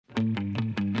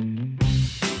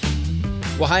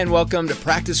Well, hi and welcome to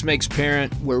Practice Makes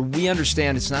Parent, where we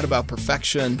understand it's not about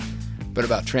perfection, but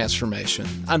about transformation.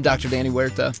 I'm Dr. Danny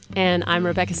Huerta. And I'm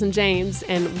Rebecca St. James,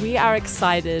 and we are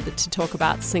excited to talk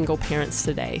about single parents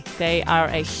today. They are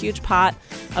a huge part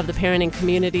of the parenting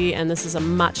community, and this is a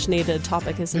much-needed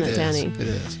topic, isn't it, Danny? It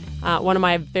is. One of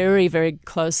my very, very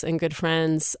close and good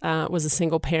friends was a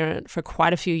single parent for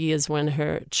quite a few years when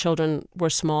her children were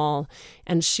small,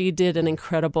 and she did an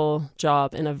incredible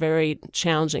job in a very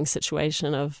challenging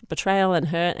situation of betrayal and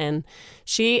hurt, and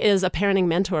she is a parenting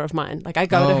mentor of mine. Like, I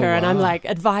go to her and I'm like,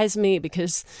 advise me,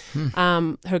 because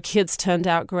her kids turned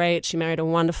out great. She married a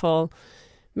wonderful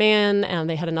man, and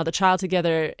they had another child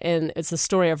together, and it's a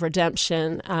story of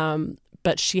redemption.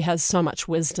 But she has so much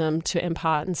wisdom to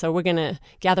impart, and so we're going to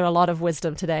gather a lot of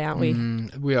wisdom today, aren't we?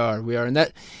 We are, and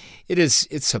that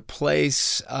it's a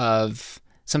place of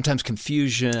sometimes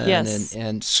confusion,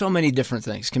 and so many different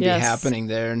things can be happening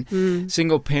there. And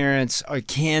single parents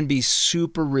can be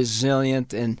super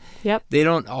resilient, and they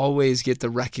don't always get the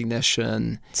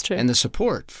recognition and the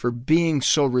support for being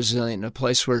so resilient in a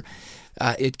place where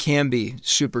it can be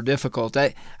super difficult.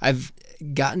 I've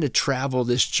gotten to travel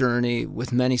this journey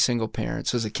with many single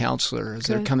parents as a counselor as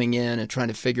they're coming in and trying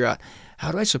to figure out,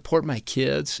 how do I support my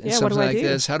kids in something like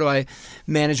this? How do I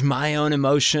manage my own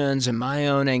emotions and my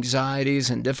own anxieties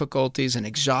and difficulties and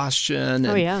exhaustion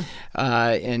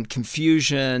and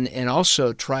confusion, and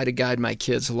also try to guide my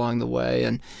kids along the way?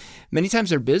 And many times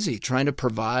they're busy trying to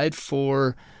provide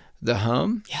for the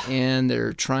home, and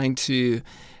they're trying to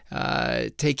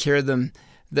take care of them,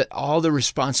 all the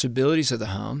responsibilities of the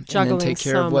home, juggling, and then take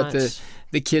care of what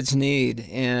the kids need.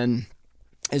 And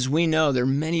as we know, there are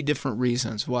many different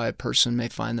reasons why a person may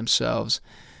find themselves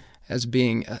as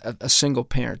being a single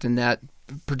parent in that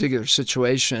particular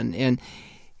situation. And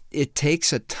it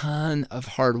takes a ton of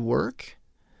hard work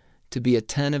to be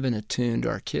attentive and attuned to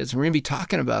our kids. And we're going to be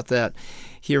talking about that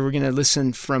here. We're going to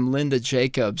listen from Linda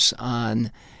Jacobs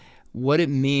on what it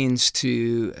means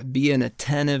to be an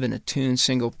attentive and attuned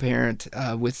single parent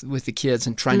with the kids,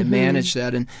 and trying to manage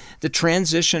that. And the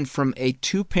transition from a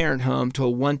two-parent home to a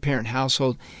one-parent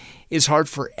household is hard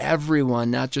for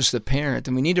everyone, not just the parent.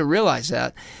 And we need to realize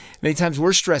that. Many times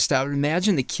we're stressed out.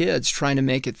 Imagine the kids trying to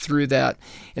make it through that.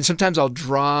 And sometimes I'll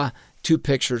draw two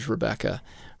pictures, Rebecca,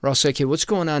 where I'll say, okay, what's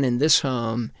going on in this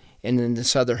home and in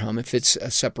this other home, if it's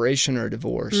a separation or a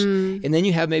divorce. And then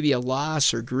you have maybe a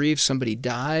loss or grief, somebody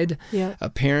died, a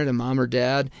parent, a mom or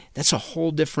dad. That's a whole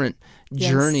different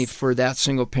journey for that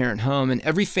single parent home. And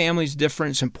every family is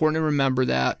different. It's important to remember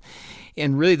that.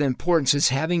 And really the importance is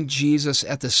having Jesus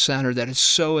at the center. That is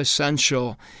so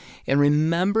essential. And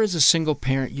remember, as a single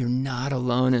parent, you're not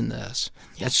alone in this.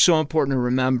 That's so important to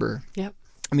remember. I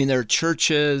mean, there are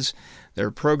churches, there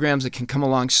are programs that can come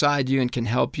alongside you and can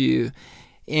help you,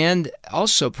 and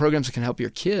also programs that can help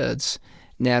your kids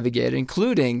navigate,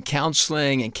 including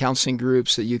counseling and counseling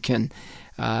groups that you can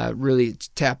really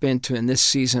tap into in this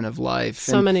season of life.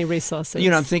 So many resources.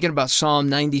 I'm thinking about Psalm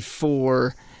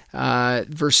 94,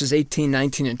 verses 18,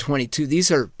 19, and 22.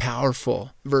 These are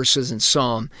powerful verses in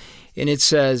Psalm. And it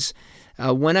says,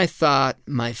 when I thought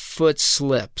my foot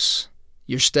slips,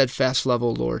 your steadfast love,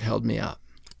 O Lord, held me up.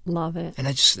 Love it. And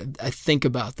I think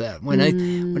about that when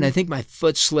I think my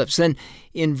foot slips. Then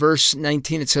in verse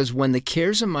 19 it says, when the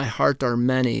cares of my heart are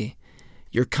many,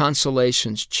 your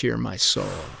consolations cheer my soul.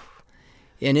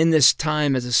 And in this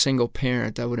time as a single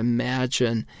parent, I would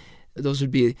imagine those would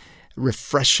be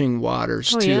refreshing waters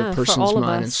to a person's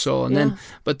mind and soul. And then,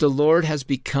 but the Lord has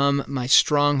become my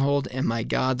stronghold and my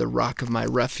God, the rock of my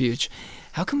refuge.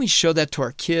 How can we show that to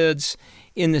our kids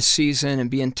in this season and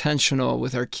be intentional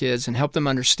with our kids and help them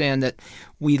understand that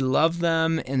we love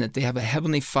them and that they have a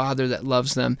Heavenly Father that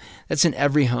loves them? That's in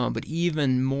every home, but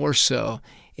even more so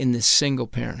in this single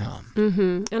parent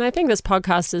home. And I think this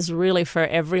podcast is really for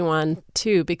everyone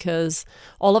too, because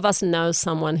all of us know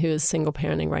someone who is single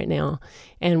parenting right now,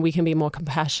 and we can be more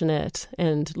compassionate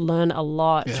and learn a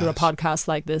lot through a podcast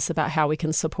like this about how we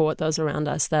can support those around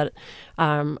us that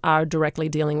are directly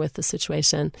dealing with the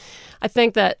situation. I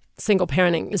think that single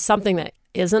parenting is something that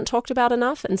isn't talked about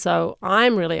enough. And so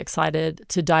I'm really excited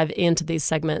to dive into these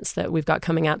segments that we've got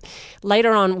coming up.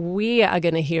 Later on, we are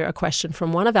going to hear a question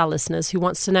from one of our listeners who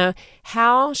wants to know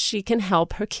how she can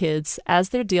help her kids as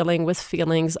they're dealing with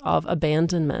feelings of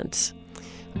abandonment.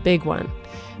 A big one.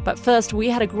 But first, we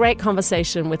had a great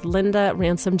conversation with Linda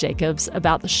Ransom Jacobs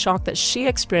about the shock that she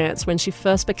experienced when she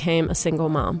first became a single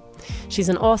mom. She's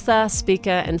an author,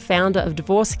 speaker, and founder of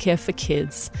Divorce Care for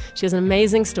Kids. She has an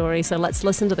amazing story, so let's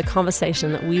listen to the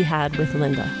conversation that we had with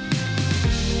Linda.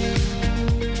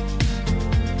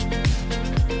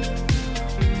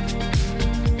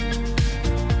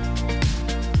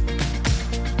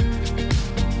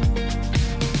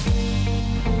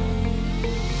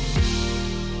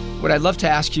 What I'd love to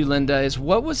ask you, Linda, is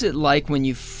what was it like when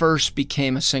you first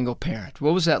became a single parent?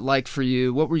 What was that like for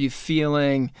you? What were you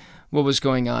feeling? What was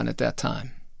going on at that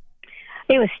time?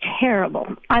 It was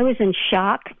terrible. I was in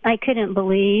shock. I couldn't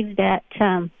believe that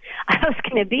I was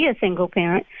going to be a single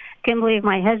parent. Couldn't believe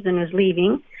my husband was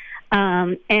leaving.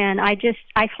 And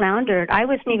I floundered. I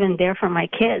wasn't even there for my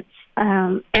kids.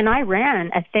 And I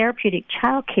ran a therapeutic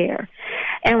child care.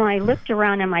 And when I looked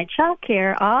around in my child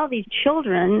care, all these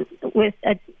children with,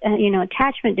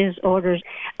 attachment disorders,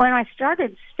 when I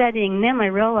started studying them, I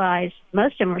realized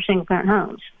most of them were single-parent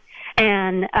homes.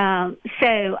 And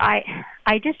so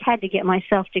I just had to get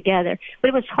myself together. But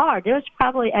it was hard. There was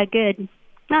probably a good,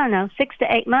 6 to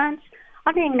 8 months.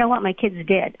 I didn't even know what my kids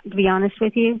did, to be honest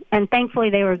with you. And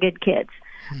thankfully, they were good kids.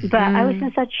 But I was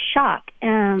in such shock,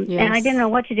 and I didn't know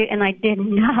what to do, and I did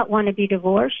not want to be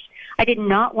divorced. I did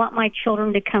not want my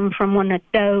children to come from one of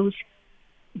those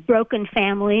broken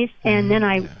families. And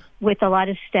then with a lot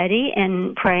of study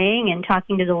and praying and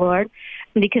talking to the Lord,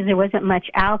 because there wasn't much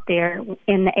out there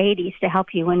in the 80s to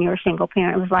help you when you were a single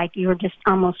parent. It was like you were just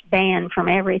almost banned from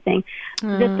everything.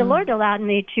 The Lord allowed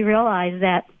me to realize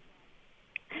that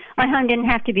my home didn't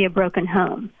have to be a broken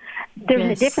home. There's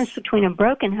a difference between a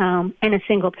broken home and a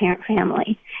single-parent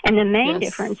family. And the main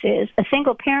difference is a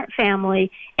single-parent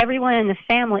family, everyone in the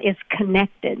family is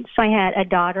connected. So I had a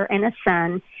daughter and a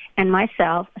son and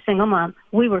myself, a single mom.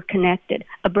 We were connected.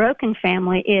 A broken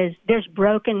family there's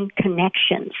broken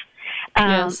connections.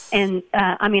 And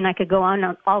I could go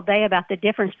on all day about the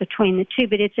difference between the two,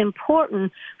 but it's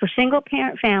important for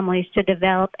single-parent families to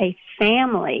develop a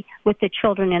family with the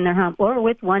children in their home, or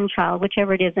with one child,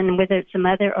 whichever it is, and whether it's a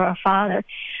mother or a father.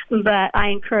 But I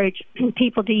encourage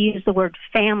people to use the word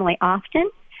family often,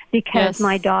 because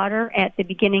my daughter at the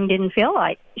beginning didn't feel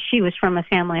like she was from a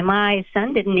family. My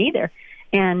son didn't either.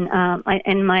 And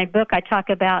in my book, I talk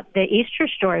about the Easter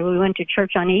story. We went to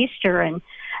church on Easter, and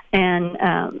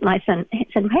my son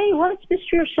said, "Hey, what's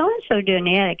Mr. So-and-so doing?"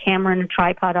 He had a camera and a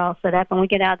tripod all set up, and we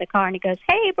get out of the car, and he goes,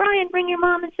 "Hey, Brian, bring your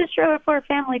mom and sister over for a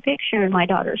family picture." And my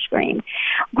daughter screamed,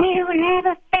 "We don't have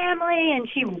a family!" And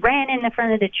she ran in the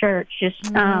front of the church.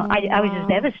 I was just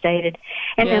devastated.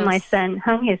 And then my son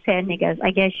hung his head, and he goes,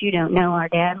 "I guess you don't know, our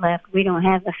dad left. We don't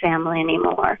have a family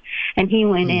anymore." And he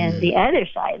went in the other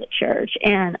side of the church,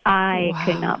 and I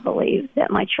could not believe that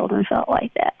my children felt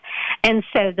like that. And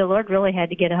so the Lord really had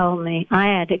to get a hold of me. I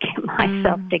had to get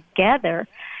myself together,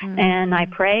 and I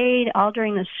prayed all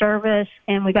during the service,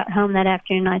 and we got home that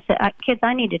afternoon. I said, "Kids,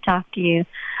 I need to talk to you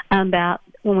about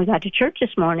when we got to church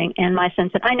this morning." And my son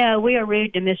said, "I know, we are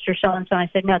rude to Mr. So-and-so." I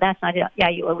said, "No, that's not it. Yeah,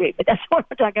 you were rude, but that's what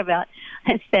we're talking about."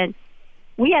 I said,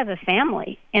 "We have a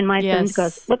family." And my son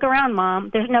goes, "Look around, Mom.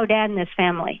 There's no dad in this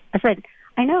family." I said,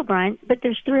 "I know, Brian, but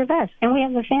there's 3 of us, and we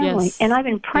have a family." And I've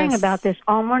been praying about this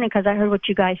all morning because I heard what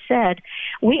you guys said.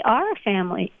 We are a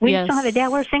family. We just don't have a dad.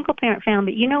 We're a single-parent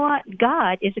family. But you know what?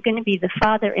 God is going to be the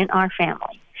father in our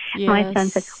family. My son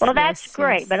said, "Well, that's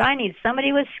great, but I need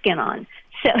somebody with skin on."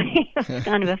 So he was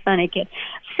kind of a funny kid.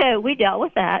 So we dealt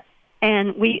with that,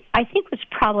 and I think it was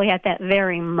probably at that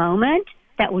very moment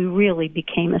that we really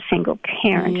became a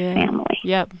single-parent family.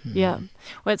 Yep.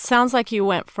 Well, it sounds like you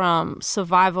went from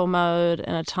survival mode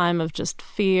and a time of just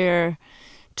fear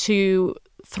to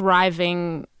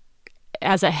thriving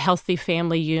as a healthy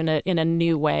family unit in a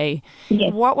new way.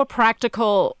 What were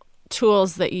practical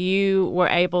tools that you were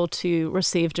able to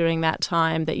receive during that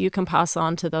time that you can pass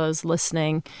on to those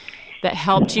listening that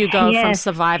helped you go from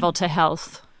survival to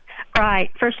health?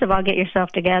 Right. First of all, get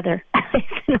yourself together.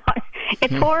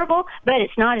 It's horrible, but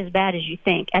it's not as bad as you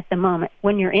think at the moment.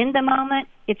 When you're in the moment,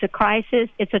 it's a crisis,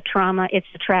 it's a trauma, it's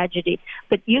a tragedy.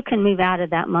 But you can move out of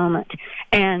that moment,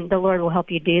 and the Lord will help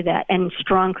you do that. And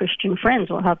strong Christian friends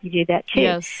will help you do that,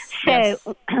 too.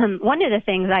 So one of the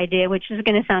things I did, which is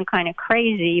going to sound kind of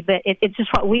crazy, but it's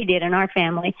just what we did in our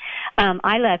family.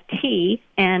 I left tea,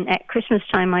 and at Christmas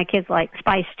time, my kids like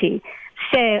spiced tea.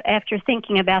 So after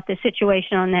thinking about the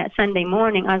situation on that Sunday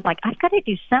morning, I was like, I've got to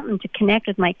do something to connect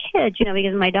with my kids,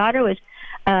 because my daughter was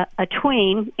a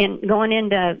tween and going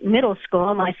into middle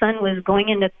school. My son was going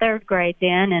into 3rd grade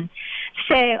then. And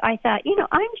so I thought,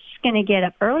 I'm just going to get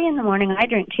up early in the morning. I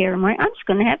drink tea every morning. I'm just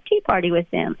going to have tea party with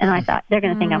them. And I thought, they're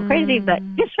going to think I'm crazy, but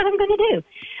this is what I'm going to do.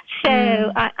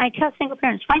 So I tell single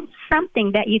parents, find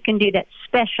something that you can do that's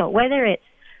special, whether it's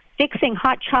fixing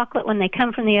hot chocolate when they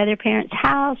come from the other parent's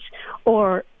house,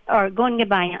 or going to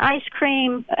buy an ice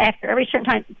cream after every certain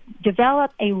time.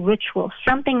 Develop a ritual,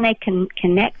 something they can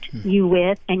connect you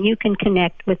with, and you can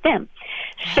connect with them.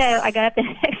 So I got up the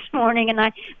next morning, and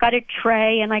I got a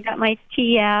tray, and I got my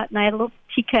tea out, and I had a little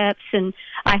teacups, and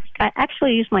I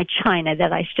actually used my china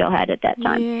that I still had at that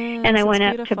time. Yes, and I went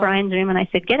up beautiful. to Brian's room, and I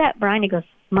said, "Get up, Brian." He goes,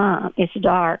 "Mom, it's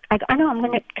dark." I know, I'm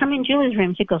going to come in Julie's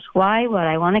room. She goes, "Why would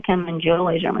I want to come in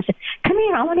Julie's room?" I said, "Come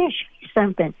here, I want to show you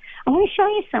something. I want to show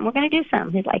you something. We're going to do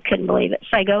something." He's like, couldn't believe it.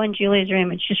 So I go in Julie's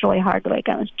room. It's just really hard to wake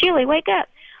up. I said, "Julie, wake up."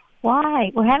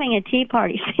 "Why?" "We're having a tea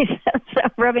party." She's so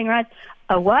rubbing her eyes.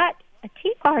 "A what?" "A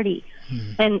tea party."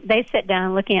 And they sit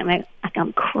down looking at me like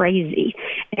I'm crazy.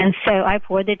 And so I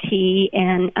pour the tea,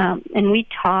 and we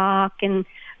talk, and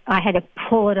I had to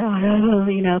pull it out,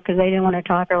 because they didn't want to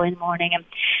talk early in the morning. And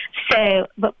so,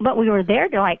 but we were there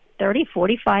to like 30,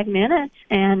 45 minutes,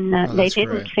 and they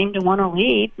didn't seem to want to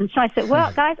leave. And so I said,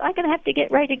 "Well, guys, I'm going to have to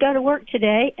get ready to go to work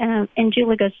today." And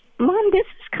Julie goes, "Mom, this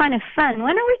is kind of fun.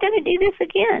 When are we going to do this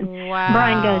again?" Wow.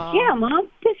 Brian goes, "Yeah, Mom,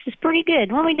 this is pretty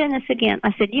good. When are we doing this again?"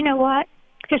 I said, "You know what?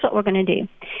 Here's what we're going to do.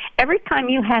 Every time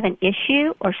you have an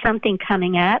issue or something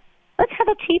coming up, let's have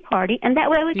a tea party, and that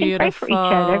way we can pray for each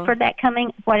other for that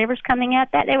whatever's coming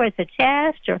out that day, whether it's a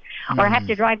test or I have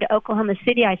to drive to Oklahoma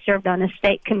City. I served on the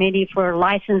state committee for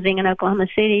licensing in Oklahoma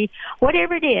City,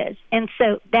 whatever it is." And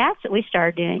so that's what we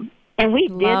started doing. And we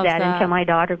did that until my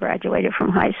daughter graduated from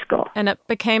high school. And it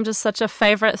became just such a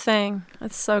favorite thing.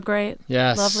 It's so great.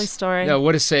 Yes. Lovely story. Yeah,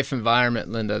 what a safe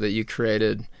environment, Linda, that you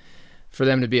created for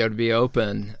them to be able to be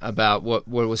open about what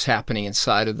was happening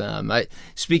inside of them.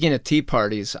 Speaking of tea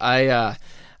parties, I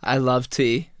love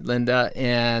tea, Linda,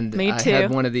 and Me too. I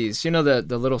had one of these. You know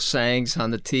the little sayings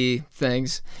on the tea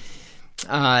things?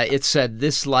 It said,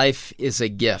 "This life is a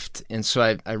gift." And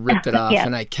so I ripped it off,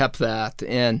 and I kept that.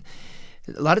 And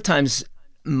a lot of times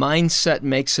mindset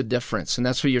makes a difference, and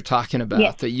that's what you're talking about,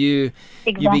 Yes. that you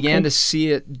Exactly. began to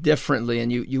see it differently,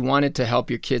 and you wanted to help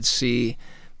your kids see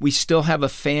we still have a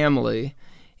family,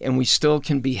 and we still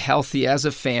can be healthy as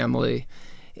a family,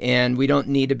 and we don't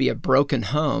need to be a broken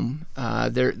home.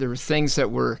 There were things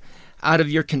that were out of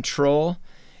your control,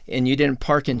 and you didn't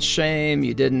park in shame.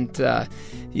 You didn't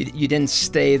you didn't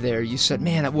stay there. You said,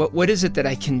 "Man, what is it that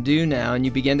I can do now?" And you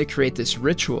began to create this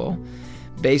ritual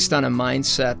based on a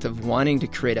mindset of wanting to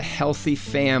create a healthy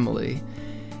family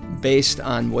based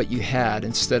on what you had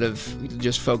instead of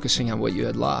just focusing on what you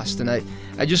had lost. And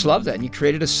I just love that. And you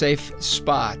created a safe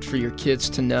spot for your kids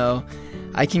to know,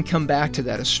 I can come back to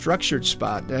that, a structured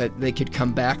spot that they could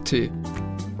come back to.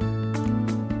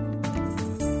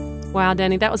 Wow,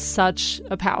 Danny, that was such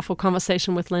a powerful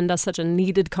conversation with Linda, such a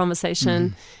needed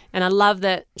conversation. And I love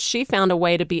that she found a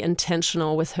way to be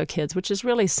intentional with her kids, which is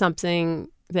really something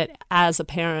that as a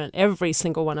parent, every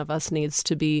single one of us needs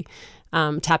to be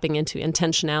tapping into,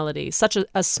 intentionality. Such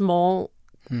a small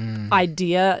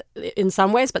idea in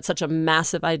some ways, but such a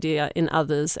massive idea in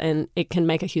others, and it can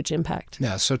make a huge impact.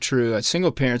 Yeah, so true.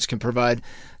 Single parents can provide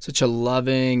such a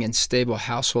loving and stable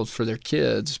household for their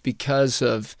kids because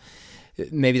of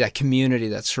maybe that community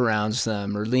that surrounds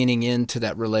them, or leaning into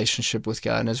that relationship with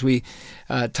God. And as we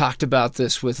talked about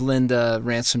this with Linda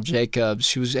Ransom Jacobs,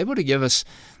 she was able to give us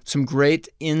some great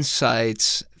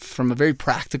insights from a very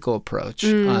practical approach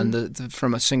on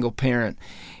from a single parent.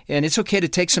 And it's okay to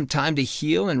take some time to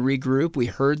heal and regroup. We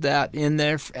heard that in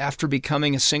there. After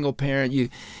becoming a single parent, you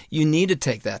need to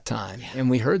take that time. And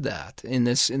we heard that in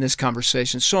this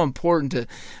conversation. It's so important to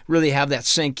really have that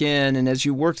sink in. And as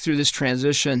you work through this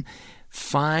transition,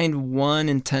 find one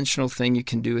intentional thing you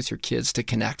can do with your kids to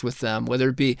connect with them, whether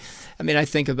it be, I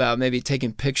think about maybe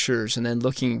taking pictures and then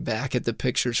looking back at the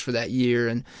pictures for that year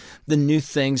and the new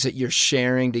things that you're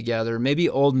sharing together, maybe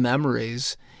old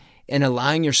memories, and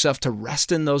allowing yourself to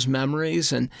rest in those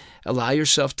memories and allow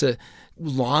yourself to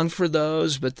long for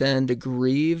those, but then to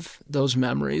grieve those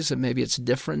memories, that maybe it's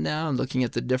different now, and looking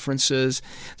at the differences.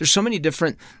 There's so many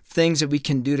different things that we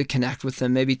can do to connect with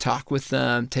them, maybe talk with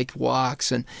them, take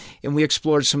walks, and we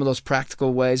explored some of those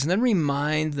practical ways, and then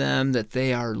remind them that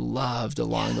they are loved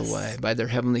along the way by their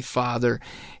Heavenly Father.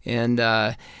 And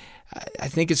I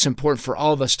think it's important for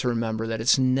all of us to remember that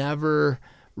it's never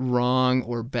wrong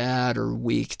or bad or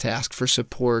weak to ask for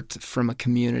support from a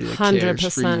community that 100%.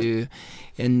 cares for you,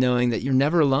 and knowing that you're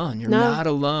never alone. You're not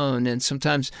alone. And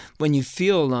sometimes when you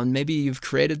feel alone, maybe you've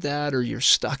created that or you're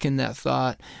stuck in that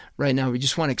thought. Right now, we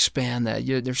just want to expand that.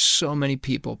 There's so many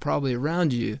people probably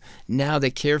around you now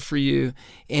that care for you,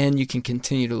 and you can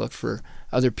continue to look for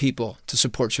other people to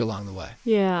support you along the way.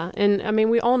 Yeah. And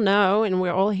we all know, and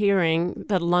we're all hearing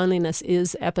that loneliness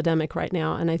is epidemic right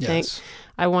now. And I think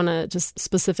I want to just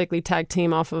specifically tag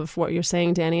team off of what you're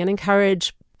saying, Danny, and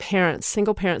encourage parents,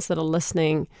 single parents that are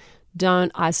listening,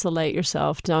 don't isolate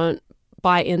yourself. Don't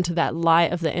buy into that lie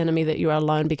of the enemy that you are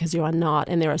alone, because you are not.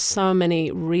 And there are so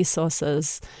many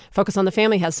resources. Focus on the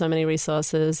Family has so many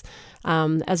resources,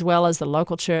 as well as the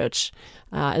local church,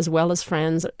 as well as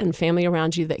friends and family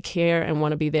around you that care and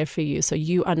want to be there for you. So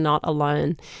you are not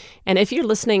alone. And if you're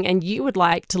listening and you would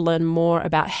like to learn more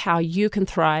about how you can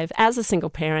thrive as a single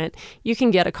parent, you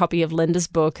can get a copy of Linda's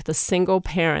book, The Single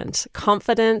Parent,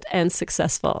 Confident and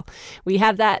Successful. We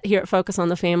have that here at Focus on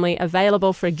the Family,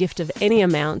 available for a gift of any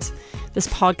amount. This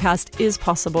podcast is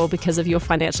possible because of your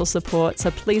financial support,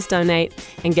 so please donate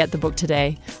and get the book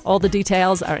today. All the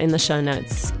details are in the show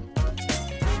notes.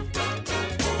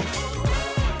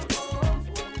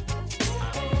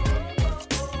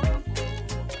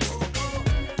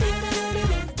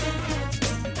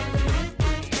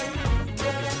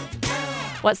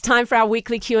 Well, it's time for our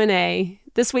weekly Q&A.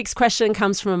 This week's question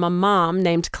comes from a mom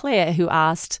named Claire who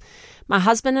asked, "My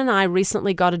husband and I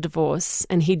recently got a divorce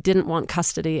and he didn't want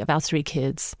custody of our 3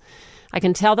 kids. I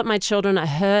can tell that my children are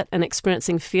hurt and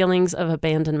experiencing feelings of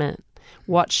abandonment.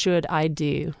 What should I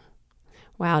do?"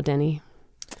 Wow, Denny.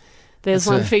 There's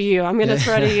one for you. I'm going to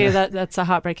throw to you. That's a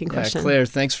heartbreaking question. Claire,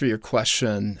 thanks for your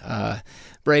question.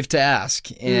 Brave to ask.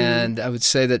 And I would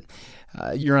say that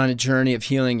you're on a journey of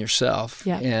healing yourself,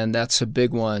 and that's a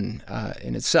big one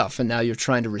in itself. And now you're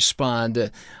trying to respond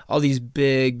to all these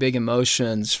big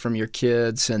emotions from your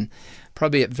kids, and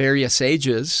probably at various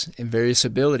ages and various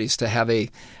abilities to have a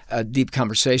deep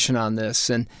conversation on this.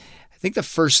 And I think the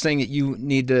first thing that you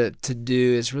need to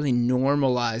do is really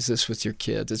normalize this with your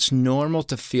kids. It's normal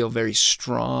to feel very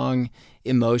strong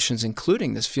emotions,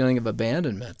 including this feeling of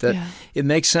abandonment. That it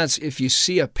makes sense if you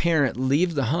see a parent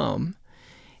leave the home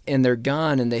and they're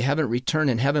gone and they haven't returned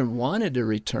and haven't wanted to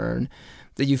return,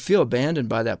 that you feel abandoned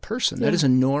by that person. That is a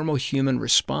normal human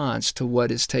response to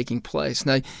what is taking place.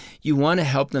 Now, you want to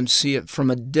help them see it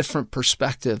from a different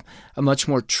perspective, a much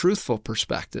more truthful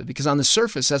perspective, because on the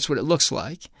surface, that's what it looks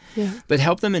like. But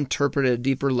help them interpret at a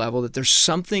deeper level that there's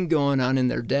something going on in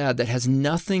their dad that has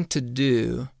nothing to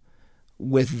do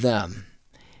with them.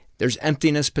 There's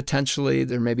emptiness potentially,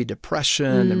 there may be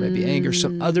depression, there may be anger,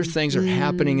 some other things are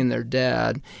happening in their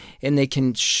dad, and they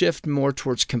can shift more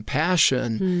towards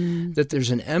compassion, that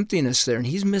there's an emptiness there, and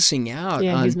he's missing out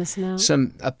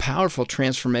on a powerful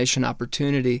transformation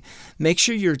opportunity. Make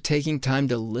sure you're taking time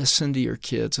to listen to your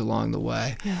kids along the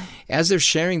way. As they're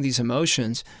sharing these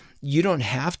emotions, you don't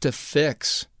have to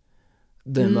fix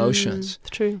the emotions.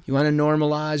 True. You want to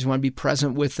normalize, you want to be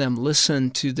present with them,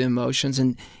 listen to the emotions,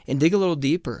 and dig a little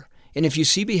deeper. And if you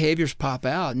see behaviors pop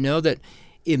out, know that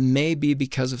it may be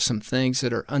because of some things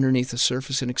that are underneath the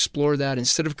surface, and explore that.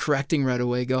 Instead of correcting right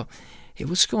away, go, hey,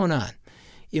 what's going on?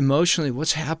 Emotionally,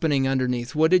 what's happening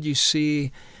underneath? What did you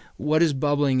see? What is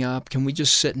bubbling up? Can we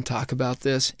just sit and talk about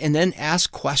this? And then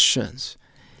ask questions.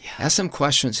 Ask them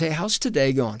questions. Hey, how's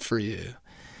today going for you?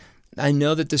 I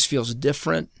know that this feels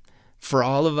different for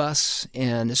all of us,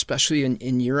 and especially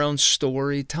in your own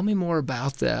story. Tell me more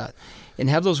about that. And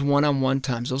have those one-on-one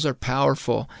times. Those are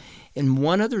powerful. And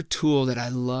one other tool that I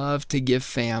love to give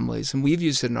families, and we've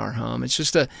used it in our home, it's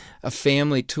just a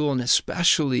family tool, and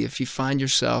especially if you find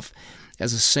yourself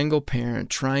as a single parent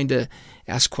trying to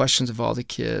ask questions of all the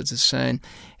kids, is saying,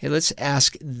 hey, let's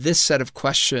ask this set of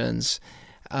questions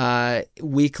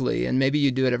weekly, and maybe you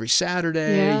do it every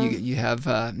Saturday. You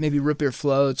have maybe root beer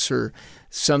floats or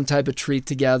some type of treat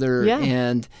together,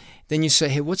 and then you say,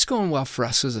 hey, what's going well for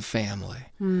us as a family?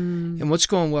 And what's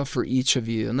going well for each of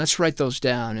you? And let's write those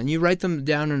down. And you write them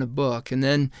down in a book. And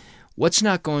then what's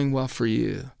not going well for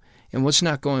you? And what's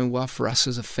not going well for us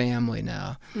as a family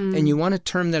now? And you want to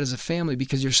term that as a family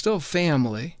because you're still a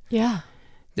family.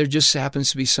 There just happens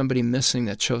to be somebody missing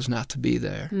that chose not to be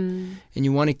there. And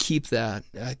you want to keep that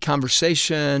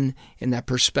conversation and that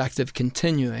perspective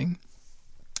continuing.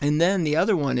 And then the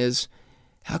other one is,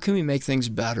 how can we make things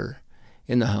better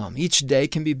in the home? Each day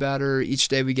can be better. Each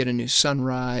day we get a new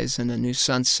sunrise and a new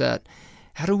sunset.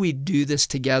 How do we do this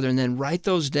together? And then write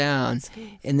those down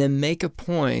and then make a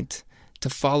point to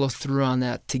follow through on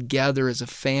that together as a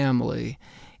family,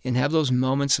 and have those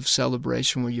moments of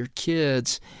celebration where your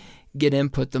kids get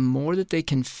input. The more that they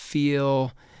can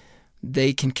feel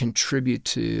they can contribute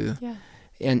to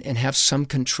and have some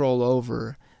control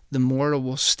over, the more it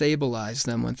will stabilize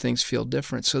them when things feel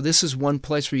different. So this is one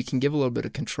place where you can give a little bit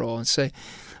of control and say,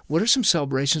 what are some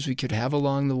celebrations we could have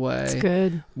along the way? That's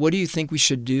good. What do you think we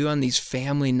should do on these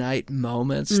family night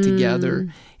moments together?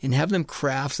 And have them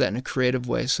craft that in a creative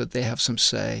way so that they have some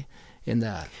say in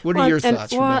that. What are your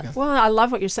thoughts, Rebecca? Well, I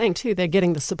love what you're saying, too. They're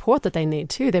getting the support that they need,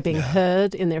 too. They're being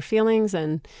heard in their feelings,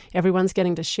 and everyone's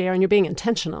getting to share, and you're being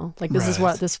intentional. Like, this is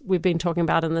what we've been talking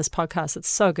about in this podcast. It's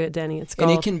so good, Danny. It's gold.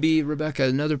 And it can be, Rebecca,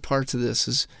 another part to this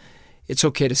is it's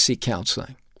okay to seek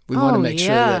counseling. We want to make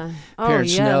sure that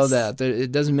parents know that.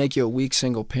 It doesn't make you a weak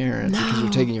single parent because you're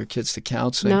taking your kids to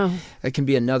counseling. No. It can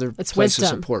be another place of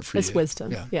support for you. It's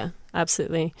wisdom. Yeah,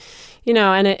 absolutely.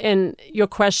 And your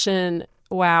question,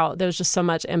 wow, there was just so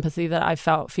much empathy that I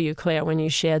felt for you, Claire, when you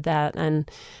shared that. And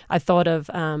I thought of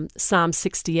Psalm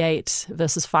 68,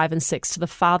 verses 5 and 6. To the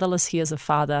fatherless, he is a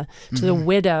father. To the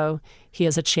widow, he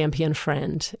is a champion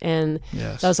friend. And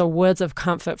those are words of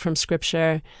comfort from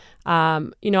Scripture.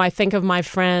 I think of my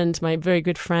very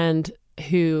good friend,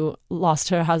 who lost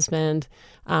her husband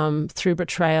through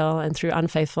betrayal and through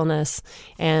unfaithfulness.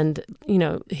 And,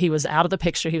 he was out of the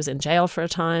picture. He was in jail for a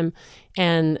time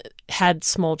and had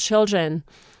small children.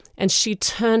 And she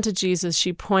turned to Jesus.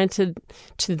 She pointed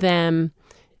to them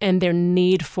and their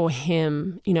need for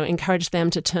him, encouraged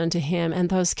them to turn to him. And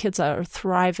those kids are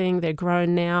thriving. They're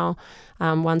grown now.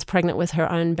 One's pregnant with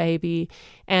her own baby.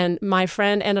 And my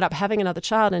friend ended up having another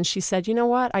child, and she said, you know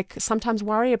what? I sometimes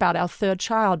worry about our third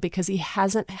child because he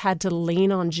hasn't had to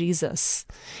lean on Jesus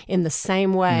in the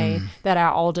same way that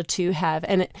our older two have.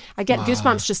 And I get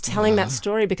goosebumps just telling that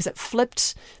story because it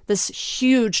flipped this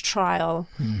huge trial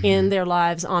in their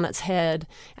lives on its head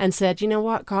and said, you know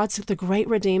what? God's the great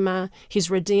Redeemer.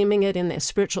 He's redeeming it in their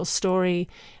spiritual story.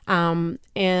 And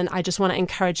I just want to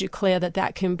encourage you, Claire,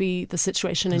 that can be the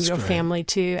situation in your family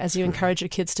too, as you encourage your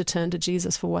kids to turn to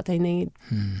Jesus for what they need.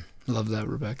 Love that,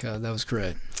 Rebecca. That was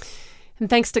great. And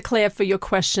thanks to Claire for your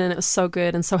question. It was so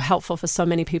good and so helpful for so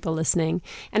many people listening.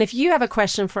 And if you have a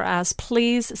question for us,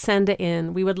 please send it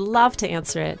in. We would love to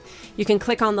answer it. You can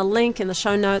click on the link in the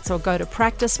show notes or go to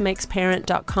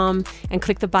practicemakesparent.com and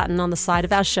click the button on the side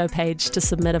of our show page to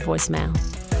submit a voicemail.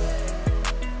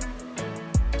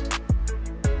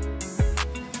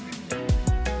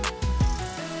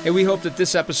 Hey, we hope that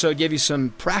this episode gave you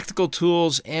some practical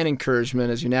tools and encouragement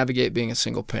as you navigate being a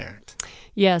single parent.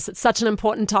 Yes, it's such an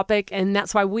important topic, and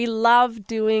that's why we love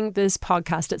doing this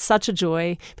podcast. It's such a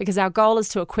joy because our goal is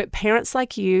to equip parents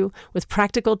like you with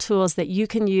practical tools that you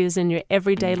can use in your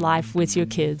everyday life with your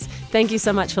kids. Thank you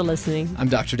so much for listening. I'm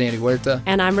Dr. Danny Huerta.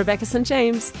 And I'm Rebecca St.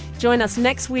 James. Join us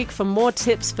next week for more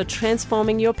tips for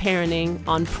transforming your parenting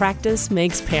on Practice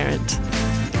Makes Parent.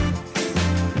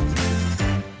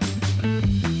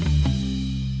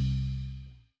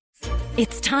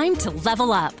 It's time to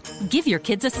level up. Give your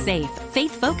kids a safe,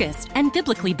 faith-focused, and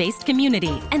biblically based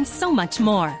community, and so much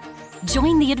more.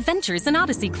 Join the Adventures in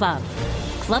Odyssey Club.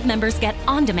 Club members get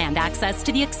on-demand access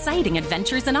to the exciting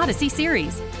Adventures in Odyssey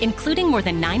series, including more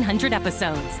than 900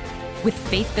 episodes. With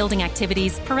faith-building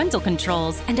activities, parental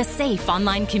controls, and a safe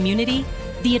online community,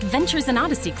 the Adventures in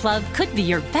Odyssey Club could be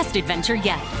your best adventure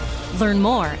yet. Learn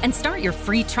more and start your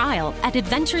free trial at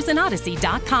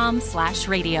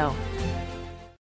adventuresinodyssey.com/radio.